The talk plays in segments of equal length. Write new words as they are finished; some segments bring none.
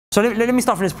So let me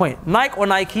start from this point. Nike or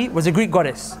Nike was a Greek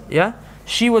goddess, yeah?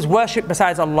 She was worshipped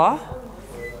besides Allah,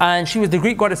 and she was the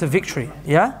Greek goddess of victory,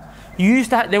 yeah?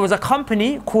 There was a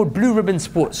company called Blue Ribbon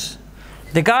Sports.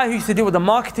 The guy who used to deal with the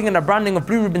marketing and the branding of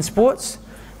Blue Ribbon Sports,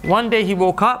 one day he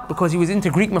woke up because he was into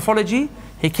Greek mythology.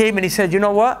 He came and he said, you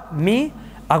know what, I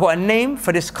got a name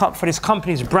for this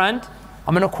company's brand.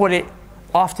 I'm gonna call it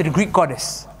after the Greek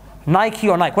goddess. Nike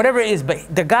or Nike, whatever it is,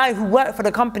 but the guy who worked for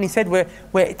the company said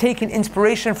we're taking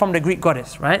inspiration from the Greek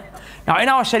goddess, right? Now in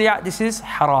our Sharia, this is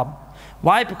haram.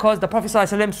 Why? Because the Prophet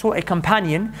ﷺ saw a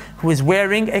companion who was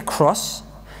wearing a cross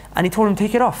and he told him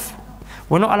take it off.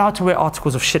 We're not allowed to wear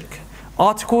articles of shirk,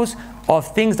 articles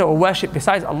of things that were worshipped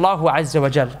besides Allah Azza wa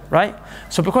Jal, right?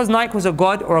 So because Nike was a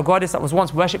god or a goddess that was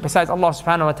once worshipped besides Allah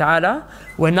subhanahu wa ta'ala,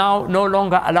 we're now no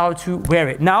longer allowed to wear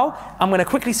it. Now, I'm going to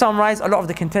quickly summarize a lot of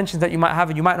the contentions that you might have,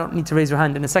 and you might not need to raise your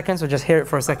hand in a second, so just hear it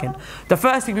for a second. The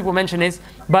first thing people mention is,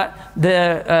 but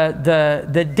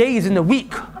the days in the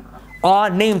week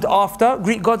are named after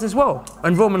Greek gods as well,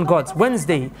 and Roman gods.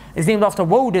 Wednesday is named after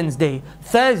Woden's day.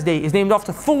 Thursday is named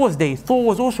after Thor's day. Thor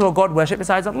was also a god worshipped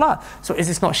besides Allah. So is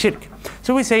this not shirk?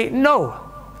 So we say, no.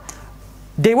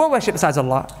 They were worshipped besides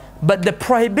Allah, but the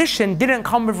prohibition didn't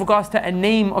come with regards to a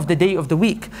name of the day of the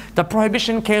week. The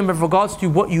prohibition came with regards to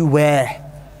what you wear.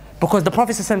 Because the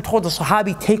Prophet ﷺ told the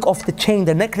Sahabi, take off the chain,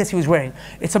 the necklace he was wearing.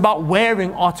 It's about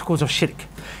wearing articles of shirk.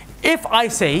 If I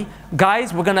say,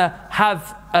 guys, we're gonna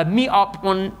have a meet up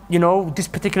on, this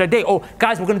particular day, or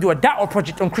guys, we're gonna do a da'wah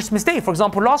project on Christmas Day. For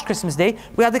example, last Christmas Day,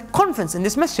 we had a conference in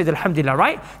this masjid, alhamdulillah,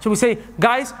 right? So we say,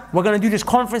 guys, we're gonna do this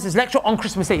conference, this lecture on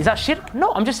Christmas Day. Is that shirk?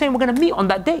 No, I'm just saying we're gonna meet on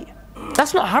that day.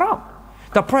 That's not haram.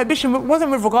 The prohibition wasn't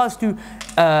with regards to,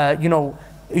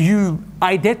 you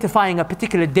identifying a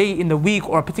particular day in the week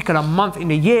or a particular month in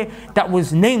the year that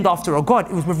was named after a god.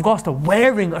 It was with regards to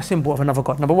wearing a symbol of another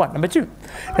god, number one. Number two,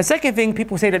 the second thing,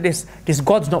 people say that this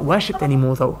god's not worshipped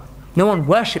anymore though. No one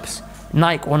worships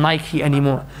Nike or Nike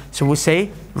anymore. So we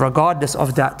say, regardless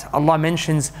of that, Allah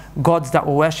mentions gods that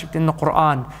were worshipped in the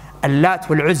Quran, Al-Lat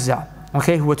wal-Uzza,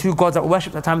 okay, who were two gods that were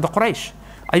worshipped at the time of the Quraysh.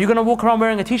 Are you going to walk around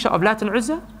wearing a t-shirt of Lat and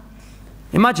Uzza?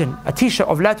 Imagine a t-shirt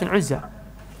of Lat and Uzza.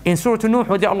 In Surah Nuh,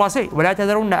 what did Allah say? وَلَا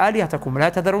تَذَرُنَّ آلِهَتَكُمْ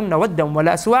وَلَا تَذَرُنَّ وَدًّا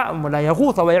وَلَا سُوَاعًا وَلَا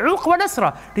يَغُوثَ وَيَعُوقَ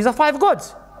وَنَسْرًا. These are 5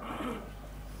 gods.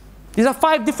 These are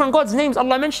 5 different gods' names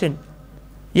Allah mentioned.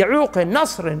 Ya'uq,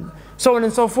 Nasr, so on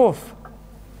and so forth.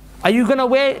 Are you going to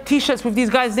wear t-shirts with these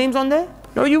guys' names on there?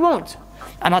 No, you won't.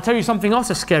 And I'll tell you something else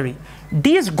that's scary.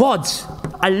 These gods,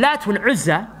 Al-Lat wal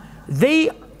Uzza,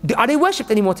 are they worshipped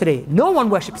anymore today? No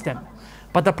one worships them.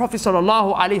 But the Prophet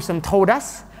ﷺ told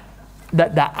us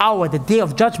that the day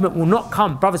of judgment will not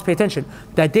come. Brothers, pay attention.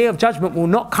 The day of judgment will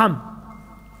not come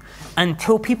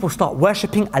until people start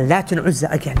worshipping Al-Lat and Uzza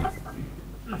again.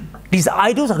 These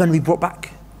idols are going to be brought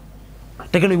back.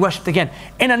 They're going to be worshipped again.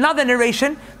 In another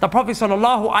narration, the Prophet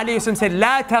ﷺ said,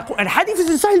 and hadith is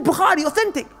in Sahih Bukhari,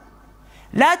 authentic.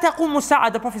 لا تقوم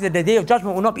الساعة, the Prophet said, the day of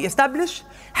judgment will not be established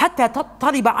حتى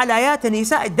تضطرب علايات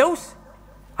نساء الدوس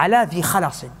على ذي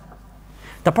خلص.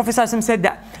 The Prophet ﷺ said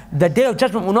that the day of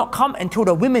judgment will not come until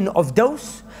the women of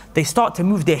Daws, they start to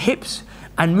move their hips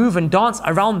and move and dance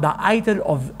around the idol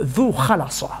of Dhu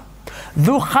Khalasa.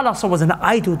 Dhu Khalasa was an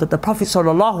idol that the Prophet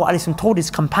ﷺ told his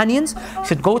companions, he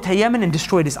said, go to Yemen and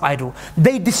destroy this idol.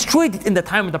 They destroyed it in the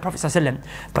time of the Prophet ﷺ,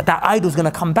 but that idol is going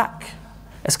to come back.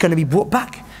 It's going to be brought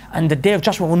back. And the day of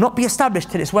judgment will not be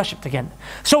established till it's worshipped again.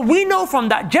 So we know from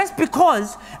that, just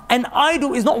because an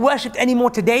idol is not worshipped anymore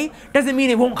today, doesn't mean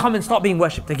it won't come and start being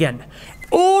worshipped again.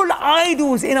 All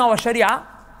idols in our Sharia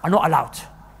are not allowed.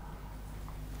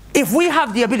 If we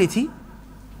have the ability,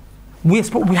 we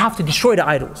have to destroy the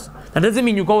idols. That doesn't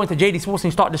mean you go into JD Sports and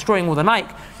you start destroying all the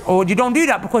Nike. Or you don't do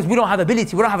that because we don't have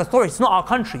ability, we don't have authority, it's not our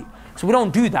country. So we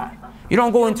don't do that. You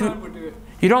don't go into...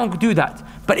 You don't do that.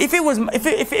 But if it was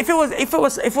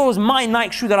my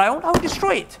Nike shoe that I owned, I would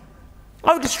destroy it.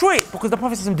 I would destroy it because the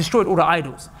Prophet destroyed all the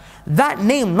idols. That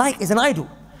name, Nike, is an idol.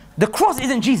 The cross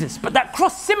isn't Jesus, but that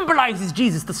cross symbolizes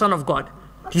Jesus, the Son of God.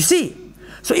 You see?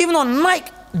 So even on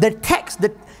Nike, the text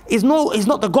that is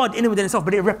not the God in and within itself,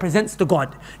 but it represents the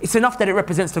God. It's enough that it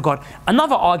represents the God.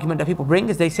 Another argument that people bring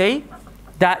is they say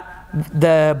that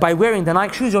by wearing the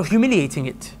Nike shoes, you're humiliating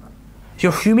it.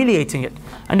 You're humiliating it.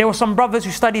 And there were some brothers who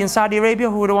study in Saudi Arabia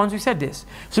who were the ones who said this.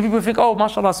 So people think, oh,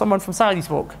 mashallah, someone from Saudi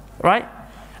spoke, right?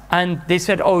 And they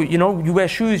said, oh, you wear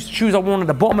shoes are worn at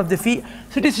the bottom of the feet.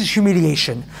 So this is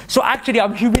humiliation. So actually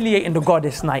I'm humiliating the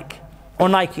goddess Nike, or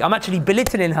Nike. I'm actually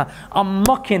belittling her. I'm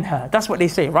mocking her. That's what they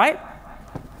say, right?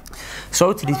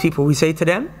 So to these people, we say to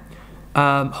them,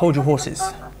 hold your horses,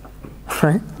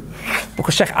 right?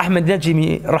 Because Shaykh Ahmed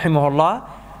Najmi, rahimahullah,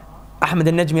 Ahmad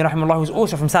al-Najmi rahimahullah, who's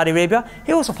also from Saudi Arabia,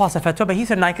 he also passed a fatwa, but he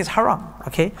said Nike is haram,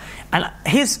 okay? And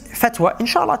his fatwa,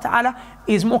 inshallah ta'ala,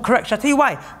 is more correct. Shall I tell you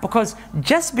why? Because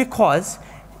just because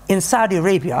in Saudi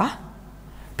Arabia,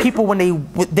 people, when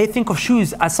they think of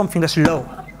shoes as something that's low,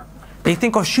 they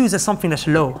think of shoes as something that's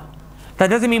low. That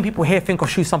doesn't mean people here think of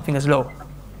shoes something as low.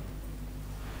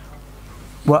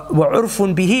 وعرف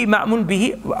به مأمون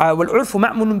به والعرف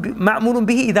مأمون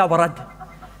به إذا ورد.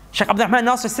 Shaykh Abdul Rahman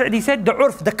Nasir Sa'di said,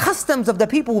 the customs of the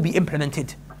people will be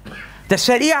implemented. The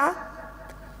Sharia,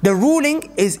 the ruling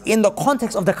is in the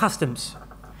context of the customs.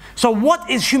 So what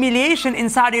is humiliation in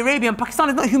Saudi Arabia and Pakistan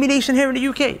is not humiliation here in the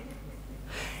UK.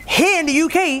 Here in the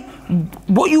UK,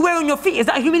 what you wear on your feet, is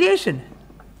that humiliation?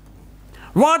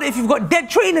 Rather, if you've got dead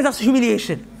trainers, that's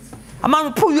humiliation. A man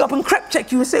will pull you up and crep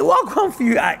check you and say, what going for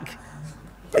you, Ak?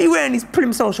 Why are you wearing these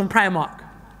Prim Souls from Primark?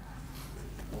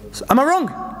 So, am I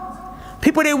wrong?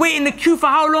 People, they wait in the queue for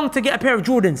how long to get a pair of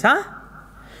Jordans, huh?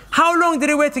 How long did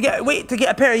they wait to get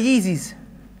a pair of Yeezys?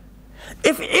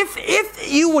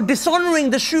 If you were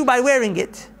dishonoring the shoe by wearing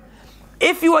it,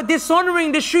 if you are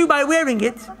dishonoring the shoe by wearing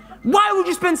it, why would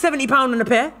you spend £70 on a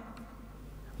pair?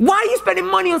 Why are you spending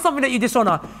money on something that you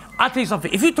dishonor? I'll tell you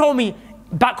something. If you told me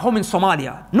back home in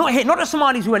Somalia, not here, not the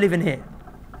Somalis who are living here,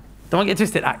 don't get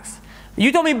twisted, Axe.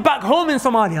 You told me back home in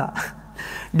Somalia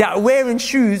that wearing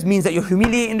shoes means that you're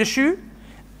humiliating the shoe,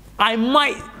 I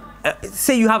might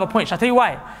say you have a point. Shall I tell you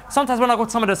why? Sometimes when I go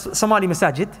to some of the Somali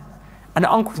masajid, and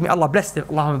the uncles, may Allah bless them,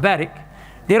 Allahumma barik,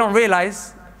 they don't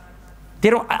realize,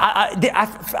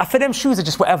 for them shoes are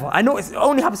just whatever. I know it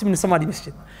only happens to me in the Somali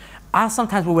masjid. I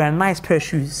sometimes will wear a nice pair of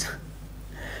shoes.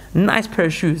 Nice pair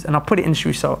of shoes, and I'll put it in the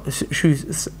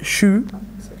shoe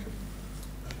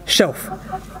shelf.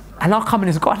 And I'll come and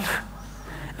it's gone.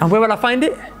 And where will I find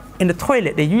it? In the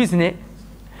toilet. They're using it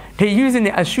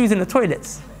as shoes in the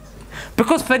toilets.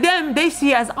 Because for them, they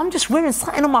see it as, I'm just wearing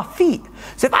something on my feet.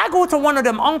 So if I go to one of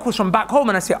them uncles from back home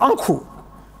and I say, uncle,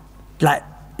 like,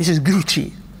 this is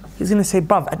Gucci, he's going to say,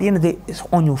 bruv, at the end of the day, it's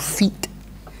on your feet.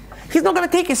 He's not going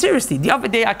to take it seriously. The other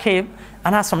day I came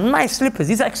and I had some nice slippers.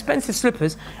 These are expensive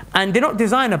slippers, and they're not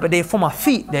designer, but they're for my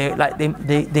feet.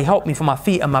 They help me for my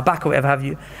feet and my back or whatever have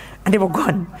you. And they were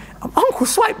gone. Uncle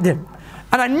swiped them,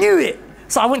 and I knew it.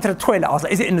 So I went to the toilet. I was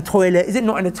like, is it in the toilet? Is it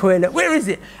not in the toilet? Where is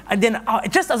it? And then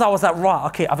just as I was like, right,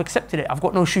 okay, I've accepted it. I've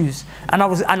got no shoes. And I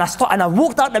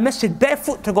walked out the masjid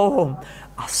barefoot to go home.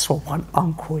 I saw one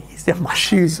uncle. He said, my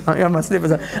shoes, my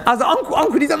slippers. I was like,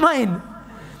 uncle, these are mine.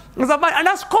 I was like, mine. And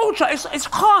that's culture. It's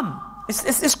calm.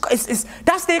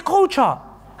 That's their culture.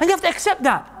 And you have to accept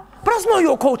that. But that's not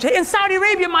your culture. In Saudi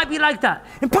Arabia, it might be like that.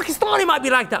 In Pakistan, it might be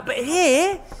like that. But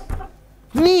here,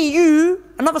 me, you,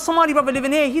 another Somali brother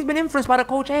living here, he's been influenced by the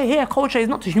culture. Here, culture is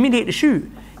not to humiliate the shoe.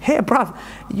 Here, bruv,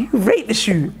 you rate the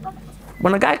shoe.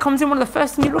 When a guy comes in, one of the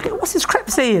first things you look at, what's his crep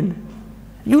saying?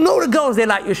 You know the girls, they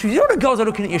like your shoes. You know the girls are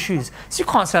looking at your shoes. So you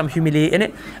can't say I'm humiliating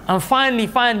it. And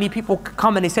finally, people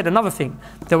come and they said another thing.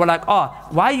 They were like,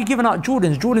 why are you giving out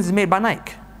Jordans? Jordans is made by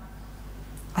Nike.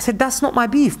 I said, that's not my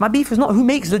beef. My beef is not who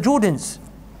makes the Jordans.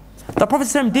 The Prophet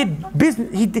ﷺ did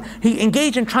business, he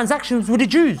engaged in transactions with the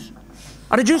Jews.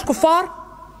 Are the Jews kuffar?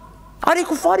 Are they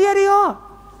kuffar? Yeah, they are.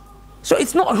 So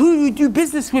it's not who you do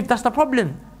business with that's the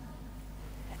problem.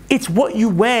 It's what you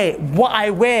wear. What I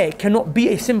wear cannot be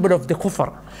a symbol of the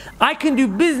kufr. I can do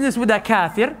business with a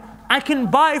kafir. I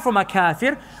can buy from a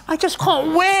kafir. I just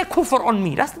can't wear kufr on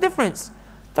me. That's the difference.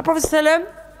 The Prophet ﷺ,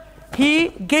 he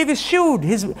gave his shield.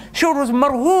 His shield was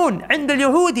marhoon عند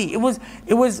اليهودي.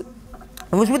 It was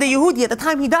with the Yehudi at the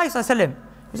time he died. It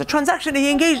was a transaction that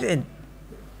he engaged in.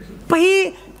 But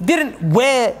he didn't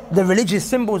wear the religious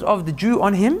symbols of the Jew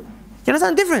on him. You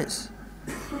understand the difference?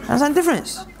 That's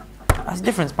the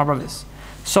difference, my brothers.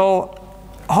 So,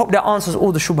 I hope that answers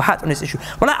all the shubahat on this issue.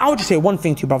 But I would just say one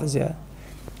thing to you, brothers, yeah.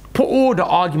 Put all the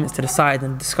arguments to the side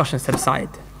and discussions to the side.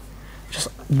 Just,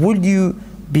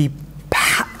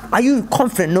 are you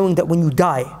confident knowing that when you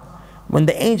die, when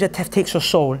the angel of death takes your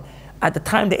soul, at the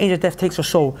time the angel of death takes your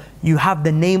soul, you have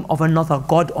the name of another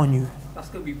God on you? That's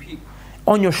going to be peak.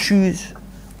 On your shoes,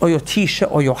 or your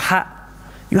t-shirt, or your hat.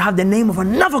 You have the name of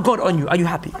another God on you. Are you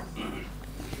happy?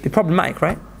 Be problematic,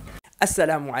 right?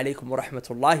 Assalamu alaikum wa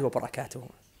rahmatullahi wa barakatuh.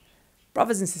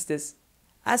 Brothers and sisters,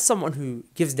 as someone who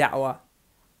gives da'wah,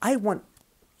 I want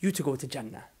you to go to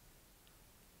Jannah.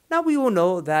 Now we all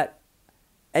know that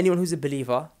anyone who's a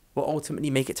believer will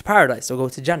ultimately make it to paradise or go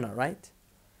to Jannah, right?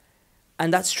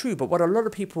 And that's true, but what a lot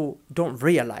of people don't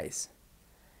realize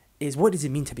is, what does it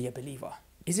mean to be a believer?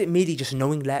 Is it merely just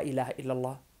knowing La ilaha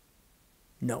illallah?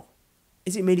 No.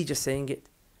 Is it merely just saying it?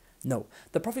 No.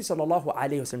 The Prophet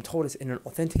ﷺ told us in an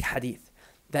authentic hadith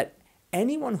that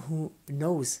anyone who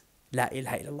knows La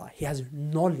ilaha illallah. He has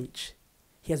knowledge.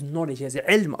 He has knowledge. He has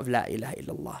ilm of La ilaha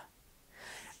illallah.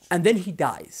 And then he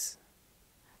dies.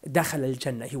 Dakhal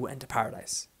al-Jannah. He will enter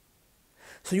paradise.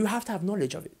 So you have to have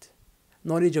knowledge of it.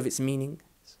 Knowledge of its meaning.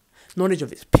 Knowledge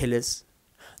of its pillars.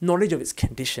 Knowledge of its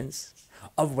conditions.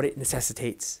 Of what it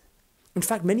necessitates. In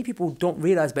fact, many people don't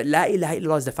realize, but La ilaha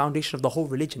illallah is the foundation of the whole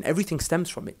religion. Everything stems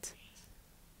from it.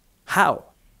 How?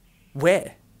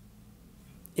 Where?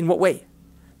 In what way?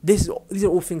 These are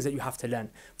all things that you have to learn.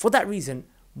 For that reason,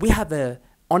 we have an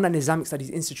Islamic Studies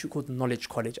Institute called the Knowledge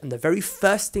College. And the very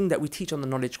first thing that we teach on the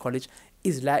Knowledge College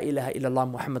is La ilaha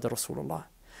illallah Muhammad Rasulullah.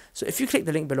 So if you click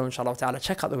the link below, inshallah ta'ala,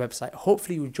 check out the website.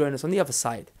 Hopefully you'll join us on the other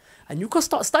side. And you can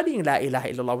start studying La ilaha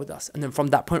illallah with us. And then from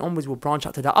that point onwards, we'll branch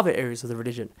out to the other areas of the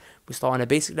religion. We start on a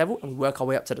basic level and we work our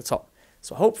way up to the top.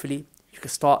 So hopefully you can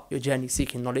start your journey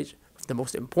seeking knowledge with the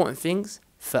most important things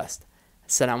first.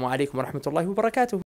 Assalamu alaikum wa rahmatullahi wa barakatuh.